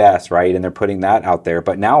counting the deaths, right? And they're putting that out there.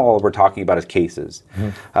 But now all we're talking about is cases.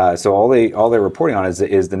 So all they're reporting on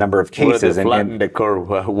is the number of cases. And the curve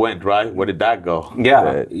went, right? Where did that go?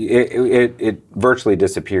 Yeah, it virtually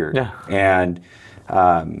disappeared. Yeah. And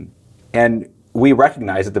And we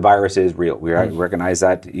recognize that the virus is real. We recognize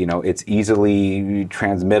that it's easily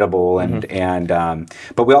transmittable,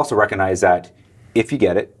 but we also recognize that if you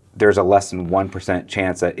get it, there's a less than 1%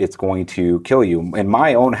 chance that it's going to kill you. In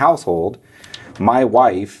my own household, my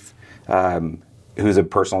wife, who's a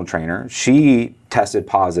personal trainer, she tested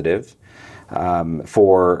positive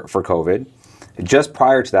for COVID. Just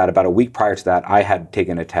prior to that, about a week prior to that, I had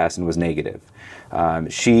taken a test and was negative.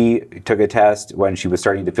 She took a test when she was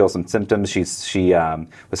starting to feel some symptoms. She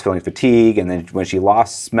was feeling fatigue, and then when she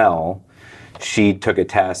lost smell, she took a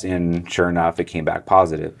test, and sure enough, it came back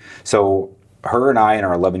positive. So her and I and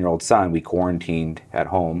our 11-year-old son, we quarantined at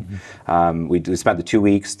home. We spent the 2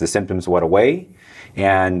 weeks. The symptoms went away,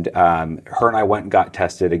 and her and I went and got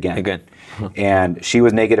tested again. And she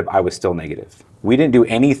was negative. I was still negative. We didn't do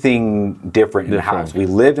anything different in the house. We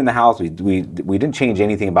lived in the house. We didn't change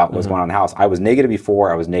anything about what was going on in the house. I was negative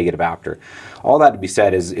before. I was negative after. All that to be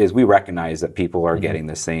said is we recognize that people are getting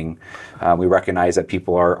this thing. We recognize that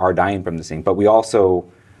people are dying from this thing. But we also,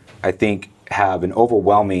 I think, have an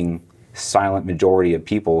overwhelming silent majority of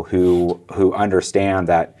people who understand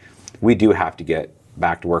that we do have to get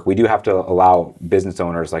back to work. We do have to allow business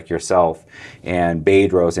owners like yourself and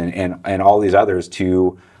Bedros and all these others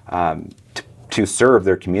to serve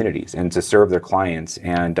their communities and to serve their clients,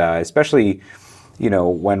 and especially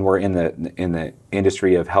when we're in the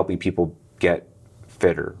industry of helping people get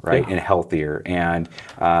fitter, right, and healthier, and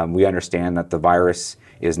we understand that the virus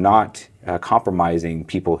is not compromising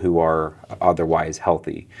people who are otherwise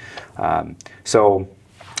healthy. So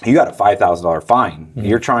you got a $5,000 fine.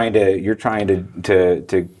 You're trying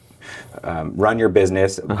to run your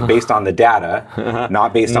business based on the data,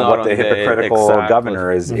 not based on what the hypocritical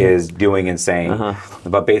governor is doing and saying,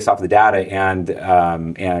 but based off the data.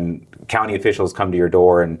 And county officials come to your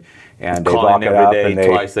door and they lock it up and they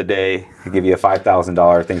twice a day give you a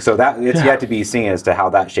 $5,000 thing. So that it's yet to be seen as to how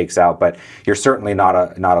that shakes out. But you're certainly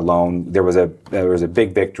not alone. There was a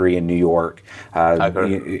big victory in New York,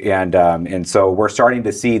 and so we're starting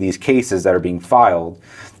to see these cases that are being filed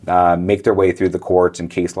make their way through the courts, and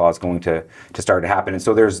case law is going to start to happen. And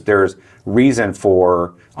so there's reason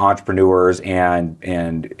for entrepreneurs and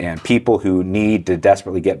people who need to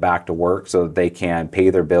desperately get back to work so that they can pay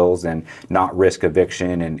their bills and not risk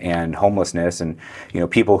eviction and homelessness, and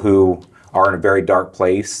people who are in a very dark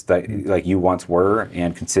place that like you once were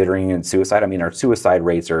and considering suicide. I mean, our suicide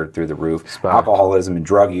rates are through the roof. Alcoholism and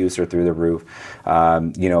drug use are through the roof.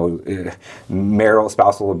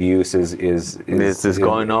 Spousal abuse is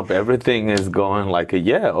going up. Everything is going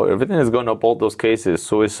everything is going up. All those cases,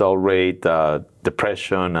 suicide rate,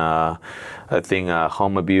 depression, I think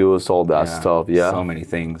home abuse, all that stuff. Yeah, so many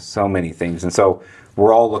things, and so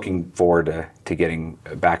we're all looking forward to getting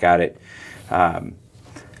back at it.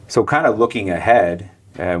 So kind of looking ahead,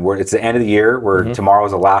 it's the end of the year. Tomorrow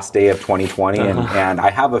is the last day of 2020, and I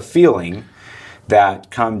have a feeling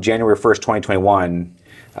that come January 1st, 2021,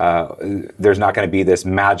 there's not going to be this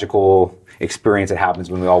magical experience that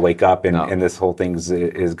happens when we all wake up and this whole thing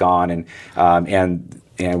is gone, and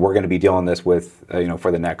we're going to be dealing this with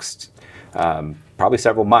for the next probably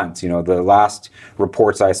several months. The last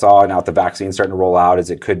reports I saw now that the vaccine's starting to roll out is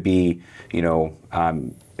it could be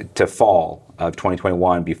to fall of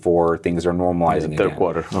 2021 before things are normalizing third again.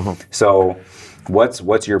 Quarter. So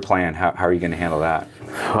what's your plan? How are you going to handle that?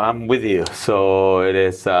 I'm with you. So it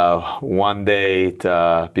is one day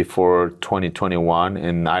before 2021,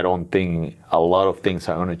 and I don't think a lot of things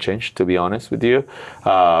are going to change, to be honest with you.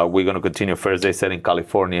 We're going to continue first day set in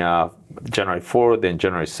California, January 4th, then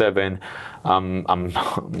January 7th.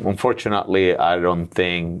 Unfortunately, I don't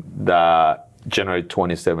think that January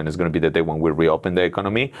 27 is going to be the day when we reopen the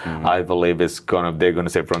economy. I believe they're going to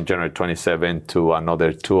say from January 27 to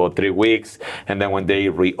another 2 or 3 weeks. And then when they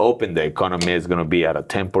reopen the economy, it's going to be at a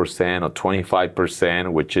 10% or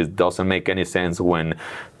 25%, which doesn't make any sense when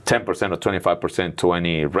 10% or 25% to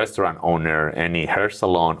any restaurant owner, any hair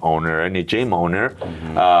salon owner, any gym owner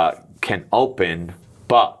can open,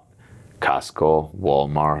 but Costco,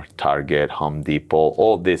 Walmart, Target, Home Depot,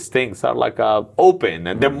 all these things are open,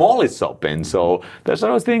 and the mall is open. So there's a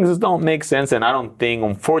lot of things that don't make sense, and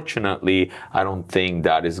unfortunately, I don't think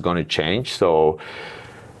that is going to change. So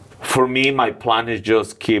for me, my plan is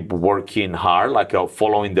just keep working hard,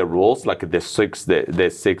 following the rules, the six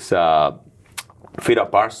feet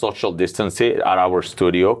apart, social distancing at our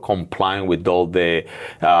studio, complying with all the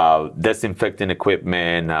disinfecting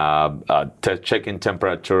equipment, checking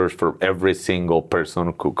temperatures for every single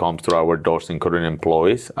person who comes through our doors, including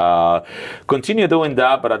employees. Continue doing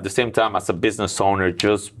that, but at the same time, as a business owner,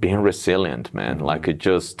 just being resilient, man.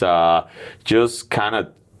 Just kind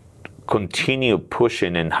of continue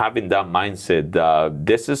pushing and having that mindset.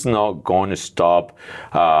 This is not going to stop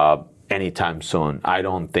anytime soon. I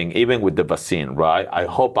don't think, even with the vaccine, right? I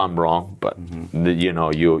hope I'm wrong, but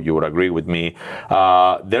you would agree with me.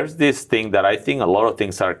 There's this thing that I think a lot of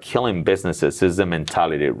things are killing businesses is the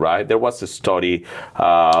mentality, right? There was a study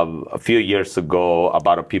a few years ago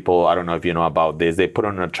about a people, I don't know if you know about this, they put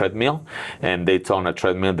on a treadmill and they told on a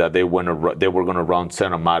treadmill that they were going to run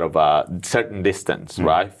certain amount of a certain distance,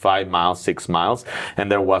 right? 5 miles, 6 miles.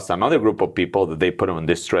 And there was another group of people that they put on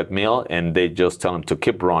this treadmill and they just tell them to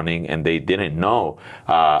keep running, and they didn't know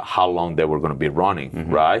how long they were going to be running,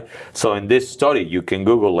 right? So in this study, you can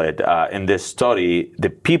Google it. In this study, the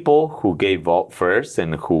people who gave up first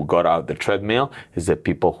and who got out the treadmill is the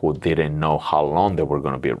people who didn't know how long they were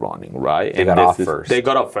going to be running, right? They got off first. They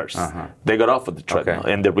got off first. They got off of the treadmill.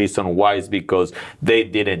 Okay. And the reason why is because they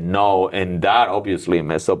didn't know, and that obviously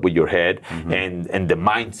messed up with your head and the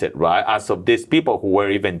mindset, right? As of these people who were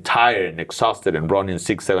even tired and exhausted and running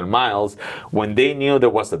 6-7 miles, when they knew there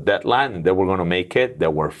was a deadline and they were going to make it, they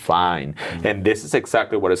were fine. And this is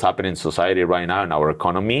exactly what is happening in society right now in our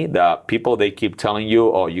economy. The people, they keep telling you,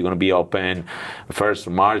 oh, you're going to be open 1st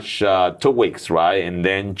March, 2 weeks, right? And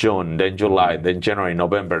then June, then July, then January,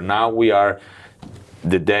 November. Now we are,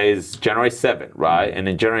 the day is January 7th, right? And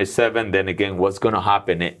in January 7th, then again, what's going to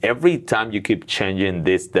happen? And every time you keep changing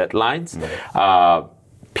these deadlines,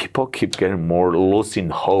 people keep getting more losing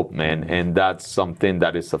hope, man. And that's something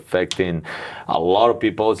that is affecting a lot of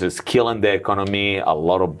people. It's killing the economy. A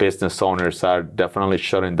lot of business owners are definitely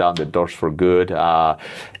shutting down the doors for good.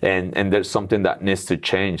 And there's something that needs to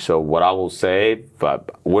change. So what I will say,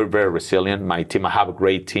 we're very resilient. My team, I have a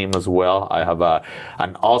great team as well. I have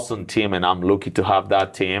an awesome team, and I'm lucky to have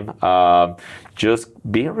that team. Just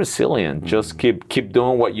be resilient. Just keep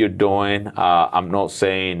doing what you're doing. I'm not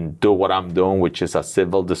saying do what I'm doing, which is a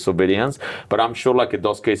civil disobedience, but I'm sure like in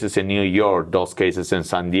those cases in New York, those cases in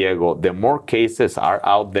San Diego, the more cases are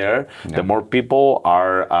out there, the more people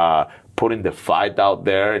are putting the fight out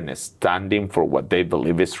there and standing for what they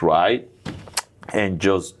believe is right, and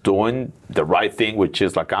just doing the right thing, which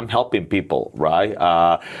is like I'm helping people, right?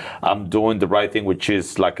 I'm doing the right thing, which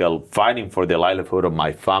is like fighting for the livelihood of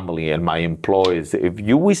my family and my employees. If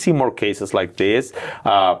we see more cases like this,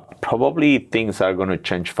 probably things are going to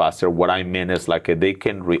change faster. What I mean is like they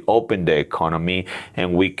can reopen the economy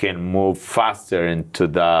and we can move faster into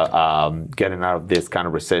the getting out of this kind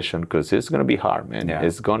of recession, because it's going to be hard, man.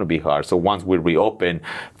 It's going to be hard. So once we reopen,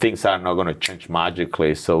 things are not going to change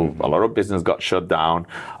magically. So a lot of business got shut down.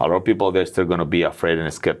 A lot of people, they're still going to be afraid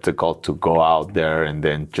and skeptical to go out there and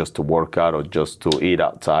then just to work out or just to eat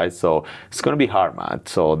outside. So it's going to be hard, man.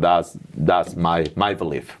 So that's my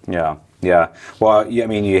belief. Yeah. Well, I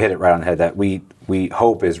mean, you hit it right on the head that we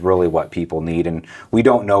hope is really what people need, and we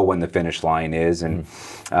don't know when the finish line is, and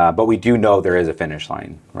but we do know there is a finish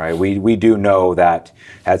line, right? We do know that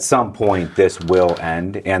at some point this will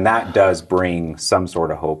end, and that does bring some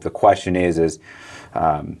sort of hope. The question is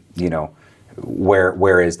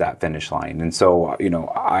where is that finish line? And so,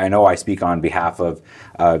 I know I speak on behalf of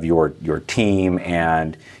your team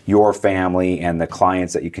and your family and the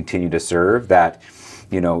clients that you continue to serve, that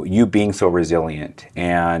you being so resilient,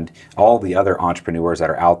 and all the other entrepreneurs that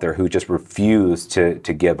are out there who just refuse to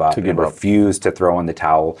give up, refuse to throw in the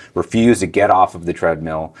towel, refuse to get off of the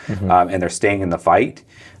treadmill, and they're staying in the fight.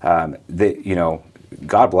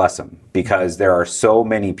 God bless them, because there are so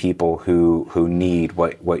many people who need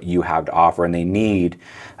what you have to offer, and they need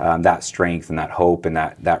that strength and that hope and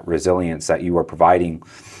that resilience that you are providing,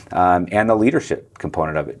 and the leadership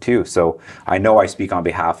component of it too. So I know I speak on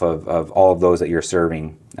behalf of all of those that you're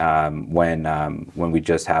serving when we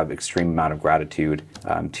just have extreme amount of gratitude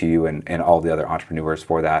to you and all the other entrepreneurs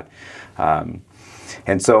for that.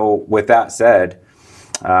 And so with that said,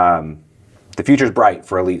 the future's bright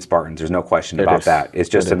for Elite Spartans. There's no question about that. It's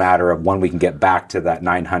just a matter of when we can get back to that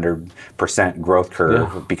 900% growth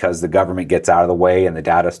curve, because the government gets out of the way and the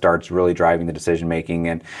data starts really driving the decision making,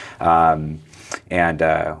 and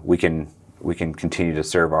we can continue to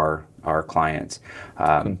serve our clients.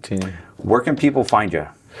 Where can people find you?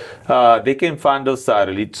 They can find us at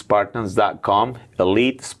elitespartans.com,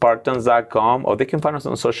 elitespartans.com, or they can find us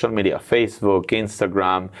on social media, Facebook,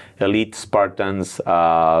 Instagram, Elite Spartans,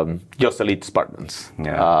 just Elite Spartans.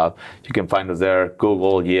 You can find us there,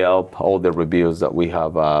 Google, Yelp, all the reviews that we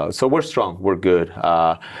have. So we're strong, we're good.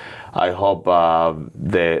 I hope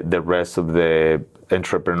the rest of the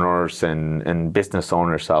entrepreneurs and business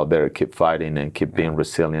owners out there keep fighting and keep being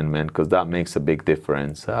resilient, man, because that makes a big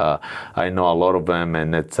difference. I know a lot of them,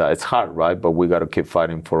 and it's hard, right? But we got to keep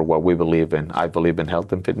fighting for what we believe in. I believe in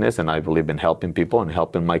health and fitness, and I believe in helping people and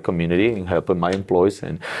helping my community and helping my employees,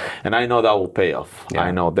 and I know that will pay off. Yeah.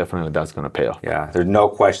 I know definitely that's going to pay off. Yeah, there's no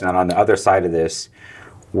question that on the other side of this,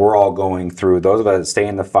 we're all going through, those of us that stay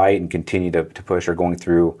in the fight and continue to push are going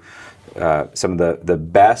through some of the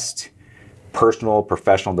best personal,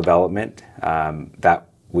 professional development that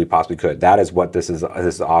we possibly could. That is what this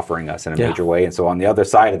is offering us in a major way. And so on the other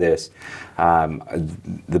side of this,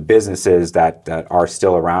 the businesses that are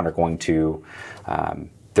still around are going to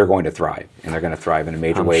they're going to thrive, and they're going to thrive in a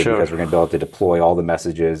major way because we're going to be able to deploy all the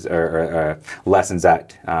messages or lessons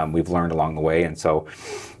that we've learned along the way. And so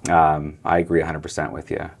I agree 100% with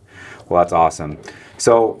you. Well, that's awesome.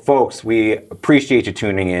 So, folks, we appreciate you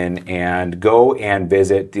tuning in, and go and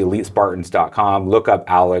visit theelitespartans.com. Look up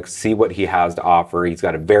Alex, see what he has to offer. He's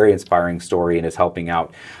got a very inspiring story and is helping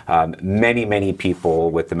out many, many people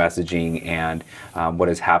with the messaging and what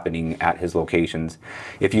is happening at his locations.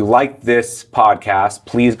 If you like this podcast,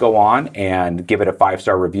 please go on and give it a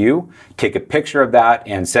 5-star review. Take a picture of that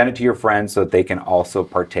and send it to your friends so that they can also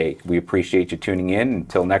partake. We appreciate you tuning in.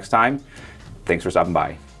 Until next time, thanks for stopping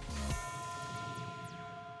by.